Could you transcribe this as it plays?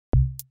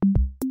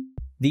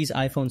These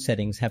iPhone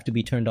settings have to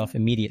be turned off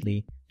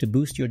immediately to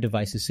boost your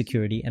device's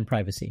security and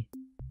privacy.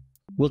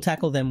 We'll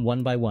tackle them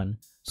one by one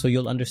so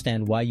you'll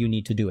understand why you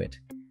need to do it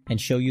and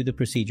show you the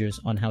procedures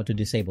on how to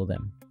disable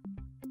them.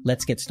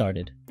 Let's get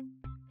started.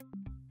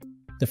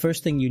 The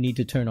first thing you need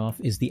to turn off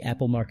is the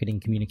Apple Marketing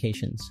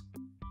Communications.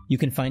 You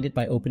can find it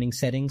by opening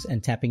Settings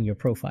and tapping your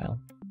profile.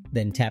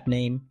 Then tap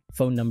Name,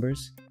 Phone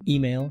Numbers,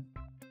 Email,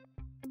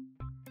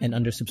 and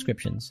under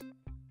Subscriptions.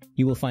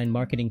 You will find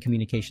Marketing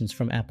Communications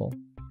from Apple.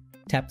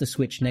 Tap the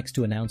switch next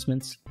to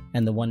Announcements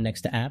and the one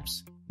next to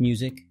Apps,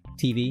 Music,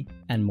 TV,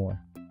 and more.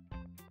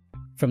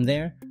 From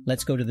there,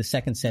 let's go to the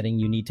second setting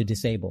you need to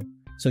disable.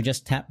 So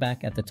just tap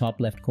back at the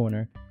top left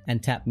corner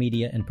and tap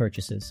Media and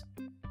Purchases.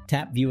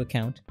 Tap View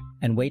Account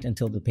and wait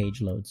until the page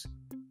loads.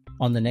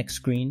 On the next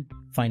screen,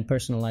 find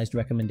Personalized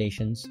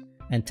Recommendations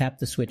and tap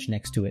the switch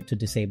next to it to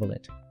disable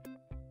it.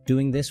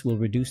 Doing this will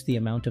reduce the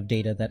amount of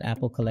data that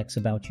Apple collects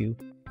about you,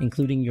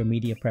 including your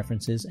media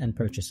preferences and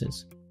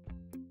purchases.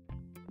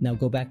 Now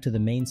go back to the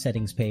main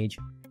settings page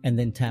and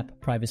then tap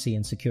Privacy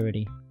and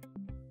Security.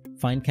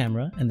 Find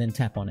Camera and then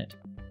tap on it.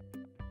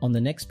 On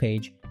the next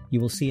page, you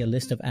will see a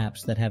list of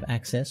apps that have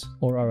access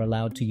or are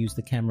allowed to use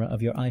the camera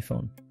of your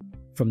iPhone.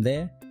 From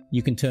there,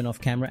 you can turn off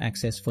camera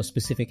access for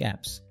specific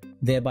apps,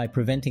 thereby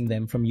preventing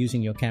them from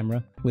using your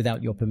camera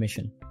without your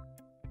permission.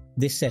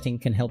 This setting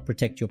can help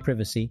protect your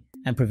privacy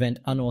and prevent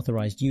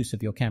unauthorized use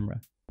of your camera.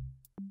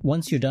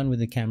 Once you're done with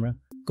the camera,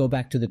 go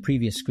back to the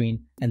previous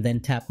screen and then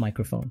tap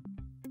Microphone.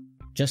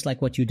 Just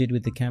like what you did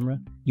with the camera,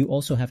 you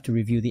also have to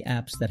review the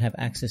apps that have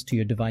access to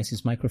your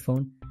device's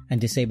microphone and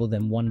disable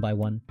them one by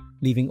one,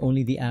 leaving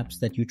only the apps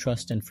that you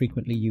trust and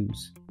frequently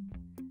use.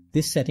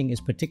 This setting is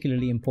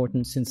particularly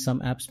important since some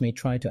apps may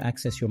try to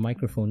access your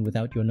microphone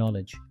without your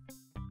knowledge.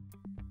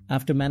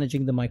 After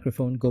managing the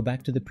microphone, go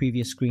back to the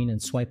previous screen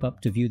and swipe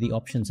up to view the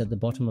options at the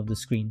bottom of the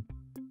screen.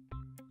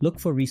 Look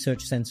for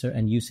Research Sensor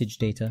and Usage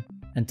Data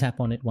and tap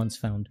on it once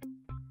found.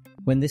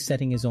 When this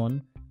setting is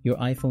on, your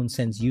iPhone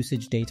sends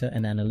usage data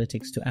and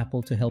analytics to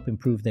Apple to help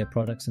improve their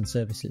products and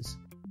services.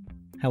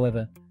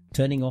 However,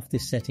 turning off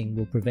this setting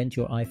will prevent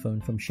your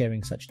iPhone from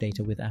sharing such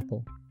data with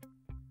Apple.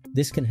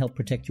 This can help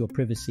protect your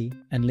privacy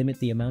and limit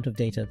the amount of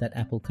data that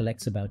Apple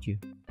collects about you.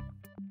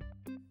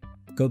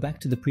 Go back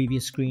to the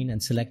previous screen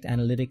and select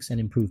Analytics and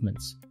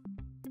Improvements.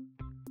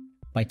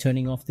 By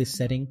turning off this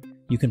setting,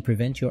 you can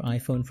prevent your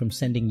iPhone from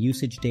sending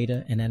usage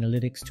data and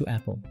analytics to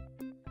Apple.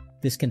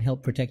 This can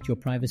help protect your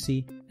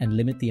privacy and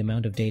limit the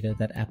amount of data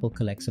that Apple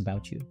collects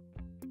about you.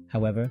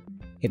 However,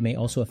 it may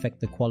also affect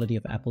the quality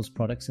of Apple's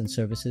products and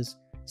services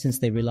since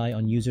they rely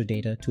on user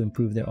data to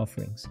improve their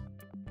offerings.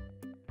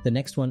 The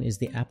next one is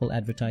the Apple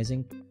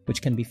Advertising,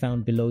 which can be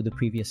found below the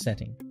previous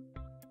setting.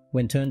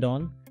 When turned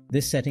on,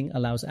 this setting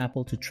allows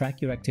Apple to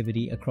track your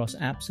activity across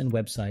apps and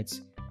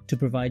websites to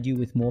provide you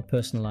with more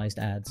personalized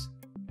ads.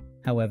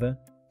 However,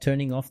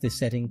 turning off this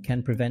setting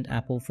can prevent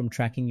Apple from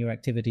tracking your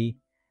activity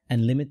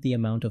and limit the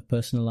amount of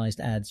personalized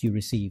ads you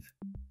receive.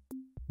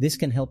 This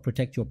can help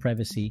protect your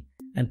privacy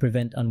and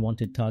prevent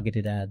unwanted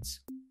targeted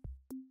ads.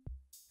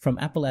 From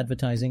Apple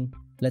Advertising,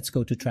 let's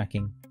go to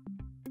Tracking.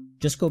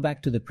 Just go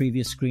back to the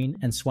previous screen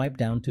and swipe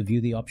down to view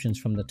the options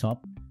from the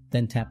top,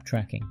 then tap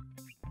Tracking.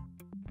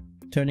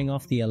 Turning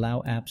off the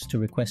Allow Apps to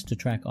Request to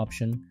Track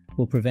option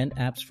will prevent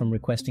apps from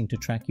requesting to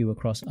track you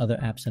across other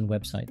apps and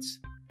websites.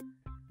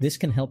 This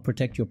can help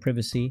protect your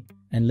privacy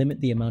and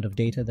limit the amount of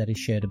data that is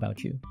shared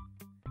about you.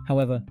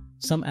 However,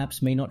 some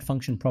apps may not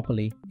function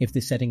properly if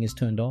this setting is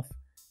turned off.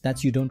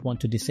 That's you don't want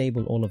to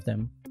disable all of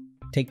them.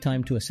 Take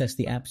time to assess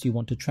the apps you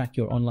want to track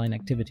your online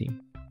activity.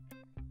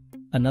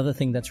 Another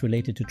thing that's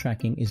related to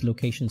tracking is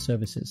location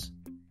services.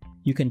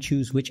 You can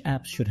choose which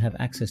apps should have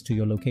access to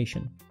your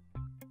location.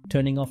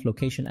 Turning off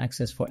location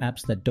access for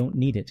apps that don't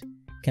need it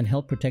can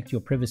help protect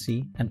your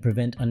privacy and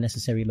prevent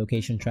unnecessary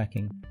location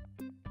tracking.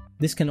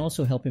 This can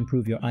also help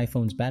improve your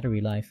iPhone's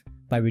battery life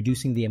by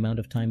reducing the amount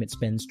of time it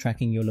spends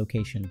tracking your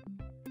location.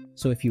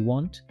 So if you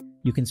want,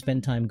 you can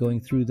spend time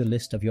going through the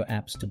list of your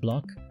apps to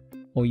block,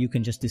 or you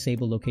can just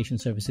disable location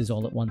services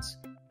all at once.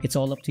 It's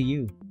all up to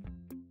you.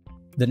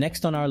 The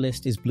next on our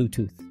list is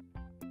Bluetooth.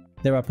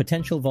 There are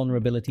potential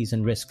vulnerabilities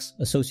and risks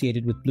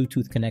associated with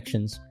Bluetooth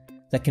connections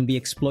that can be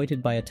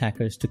exploited by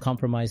attackers to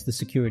compromise the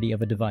security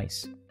of a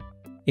device.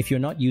 If you're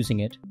not using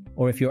it,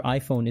 or if your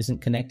iPhone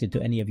isn't connected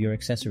to any of your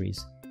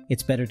accessories,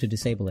 it's better to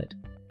disable it.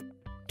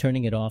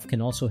 Turning it off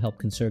can also help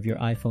conserve your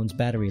iPhone's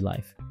battery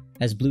life,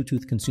 as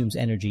Bluetooth consumes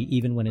energy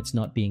even when it's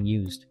not being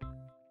used.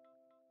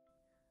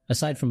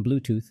 Aside from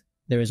Bluetooth,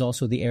 there is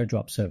also the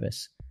AirDrop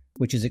service,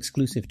 which is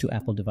exclusive to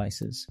Apple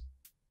devices.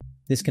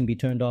 This can be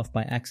turned off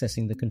by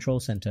accessing the control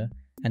center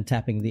and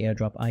tapping the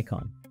AirDrop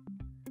icon.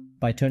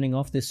 By turning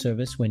off this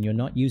service when you're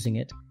not using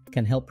it,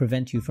 can help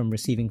prevent you from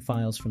receiving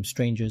files from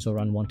strangers or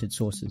unwanted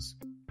sources.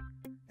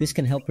 This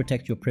can help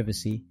protect your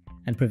privacy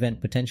and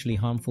prevent potentially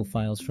harmful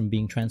files from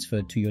being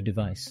transferred to your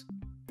device.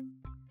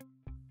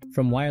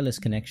 From wireless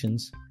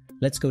connections,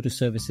 let's go to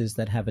services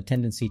that have a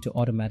tendency to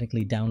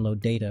automatically download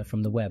data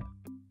from the web.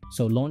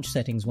 So launch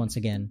Settings once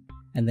again,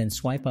 and then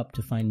swipe up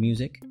to find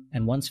Music,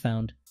 and once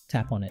found,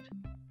 tap on it.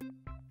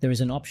 there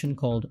is an option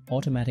called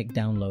Automatic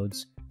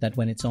Downloads that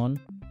when it's on,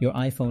 your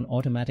iPhone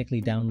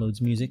automatically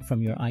downloads music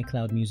from your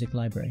iCloud music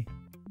library.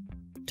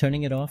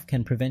 Turning it off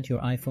can prevent your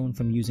iPhone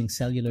from using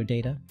cellular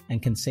data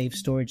and can save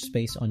storage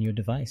space on your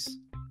device.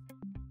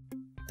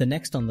 The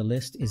next on the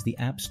list is the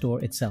App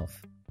Store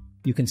itself.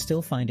 You can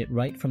still find it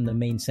right from the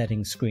main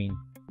settings screen.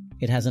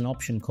 It has an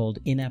option called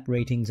In-App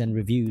Ratings and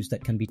Reviews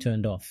that can be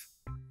turned off.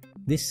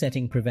 This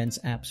setting prevents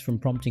apps from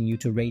prompting you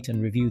to rate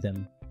and review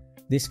them.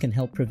 This can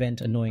help prevent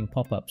annoying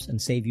pop-ups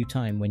and save you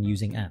time when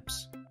using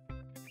apps.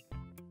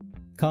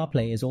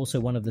 CarPlay is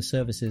also one of the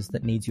services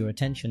that needs your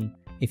attention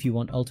if you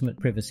want ultimate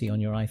privacy on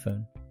your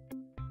iPhone.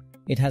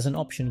 It has an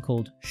option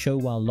called Show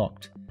While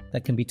Locked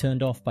that can be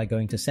turned off by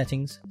going to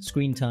Settings,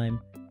 Screen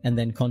Time, and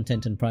then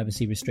Content and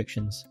Privacy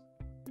Restrictions.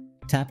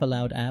 Tap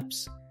Allowed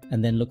Apps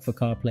and then look for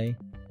CarPlay.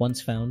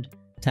 Once found,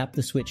 tap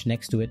the switch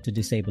next to it to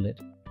disable it.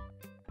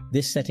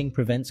 This setting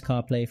prevents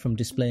CarPlay from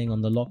displaying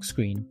on the lock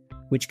screen,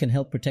 which can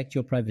help protect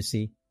your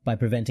privacy by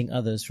preventing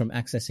others from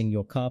accessing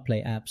your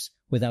CarPlay apps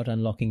without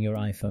unlocking your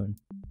iPhone.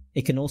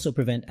 It can also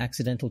prevent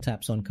accidental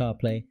taps on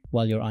CarPlay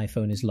while your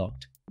iPhone is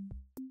locked.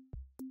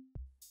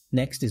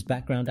 Next is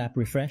Background App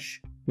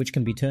Refresh, which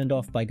can be turned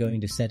off by going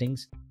to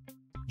Settings,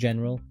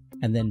 General,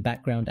 and then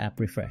Background App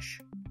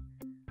Refresh.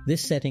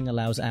 This setting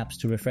allows apps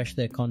to refresh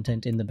their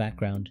content in the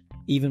background,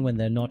 even when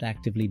they're not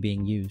actively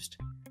being used.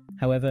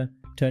 However,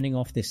 turning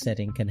off this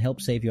setting can help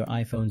save your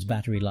iPhone's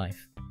battery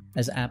life,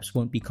 as apps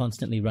won't be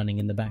constantly running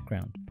in the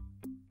background.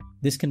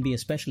 This can be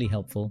especially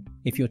helpful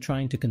if you're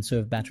trying to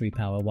conserve battery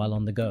power while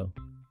on the go.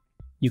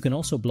 You can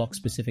also block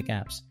specific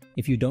apps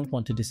if you don't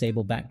want to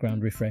disable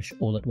background refresh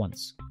all at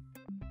once.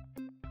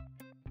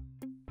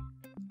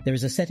 There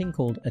is a setting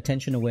called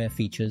Attention Aware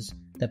Features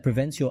that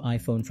prevents your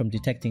iPhone from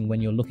detecting when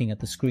you're looking at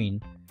the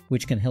screen,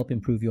 which can help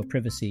improve your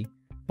privacy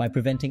by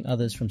preventing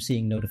others from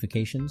seeing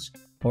notifications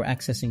or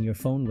accessing your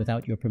phone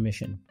without your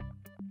permission.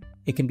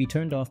 It can be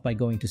turned off by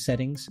going to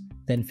Settings,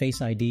 then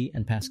Face ID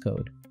and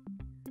Passcode.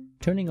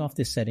 Turning off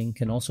this setting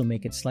can also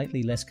make it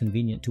slightly less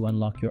convenient to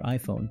unlock your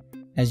iPhone,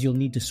 as you'll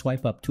need to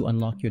swipe up to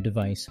unlock your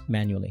device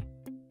manually.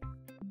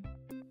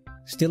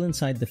 Still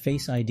inside the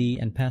Face ID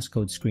and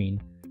Passcode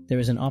screen, there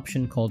is an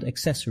option called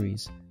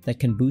Accessories that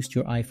can boost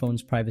your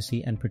iPhone's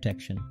privacy and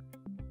protection.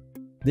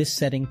 This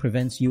setting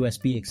prevents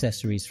USB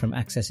accessories from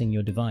accessing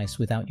your device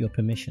without your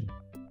permission.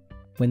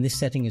 When this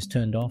setting is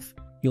turned off,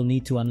 you'll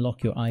need to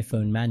unlock your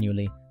iPhone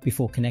manually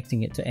before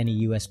connecting it to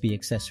any USB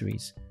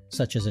accessories,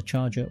 such as a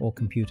charger or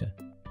computer.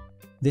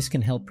 This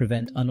can help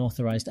prevent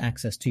unauthorized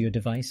access to your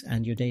device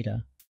and your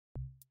data.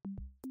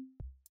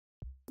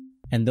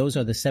 And those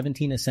are the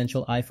 17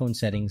 essential iPhone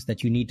settings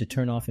that you need to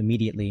turn off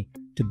immediately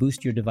to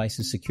boost your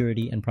device's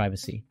security and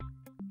privacy.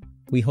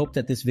 We hope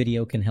that this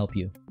video can help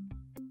you.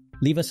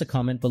 Leave us a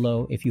comment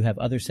below if you have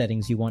other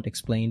settings you want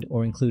explained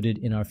or included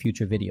in our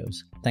future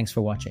videos. Thanks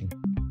for watching.